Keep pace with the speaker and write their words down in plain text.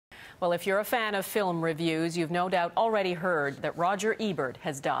Well, if you're a fan of film reviews, you've no doubt already heard that Roger Ebert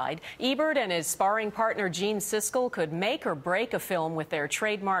has died. Ebert and his sparring partner Gene Siskel could make or break a film with their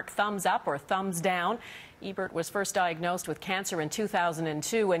trademark thumbs up or thumbs down. Ebert was first diagnosed with cancer in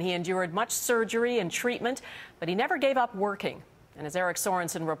 2002 and he endured much surgery and treatment, but he never gave up working. And as Eric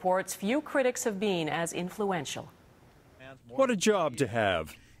Sorensen reports, few critics have been as influential. What a job to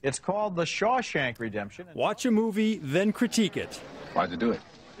have. It's called The Shawshank Redemption. Watch a movie, then critique it. Why'd you do it?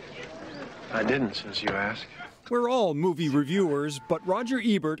 I didn't, since you ask. We're all movie reviewers, but Roger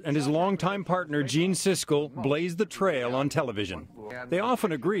Ebert and his longtime partner Gene Siskel blazed the trail on television. They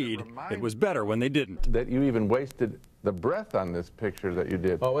often agreed it was better when they didn't. That you even wasted the breath on this picture that you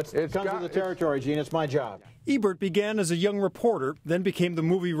did. Oh, it comes with the territory, Gene. It's my job. Ebert began as a young reporter, then became the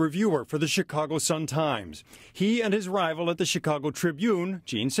movie reviewer for the Chicago Sun-Times. He and his rival at the Chicago Tribune,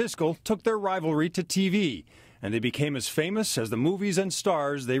 Gene Siskel, took their rivalry to TV, and they became as famous as the movies and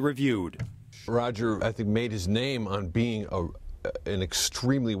stars they reviewed. Roger, I think, made his name on being an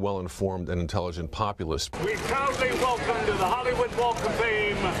extremely well-informed and intelligent populist. We proudly welcome to the Hollywood Walk of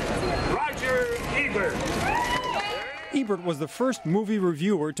Fame, Roger Ebert. Ebert was the first movie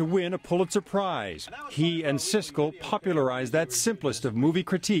reviewer to win a Pulitzer Prize. He and Siskel popularized that simplest of movie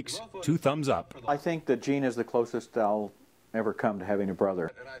critiques, two thumbs up. I think that Gene is the closest I'll ever come to having a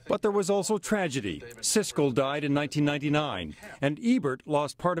brother. But there was also tragedy. Siskel died in 1999, and Ebert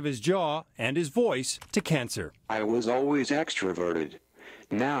lost part of his jaw and his voice to cancer. I was always extroverted.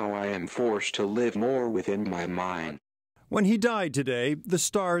 Now I am forced to live more within my mind. When he died today, the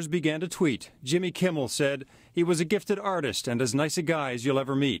stars began to tweet. Jimmy Kimmel said he was a gifted artist and as nice a guy as you'll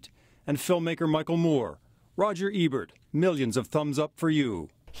ever meet. And filmmaker Michael Moore, Roger Ebert, millions of thumbs up for you.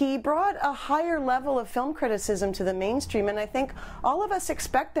 He brought a higher level of film criticism to the mainstream, and I think all of us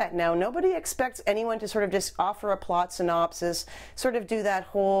expect that now. Nobody expects anyone to sort of just offer a plot synopsis, sort of do that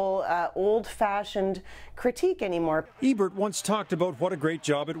whole old-fashioned critique anymore. Ebert once talked about what a great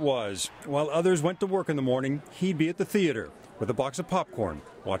job it was. While others went to work in the morning, he'd be at the theater with a box of popcorn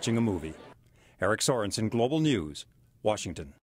watching a movie. Eric Sorensen, Global News, Washington.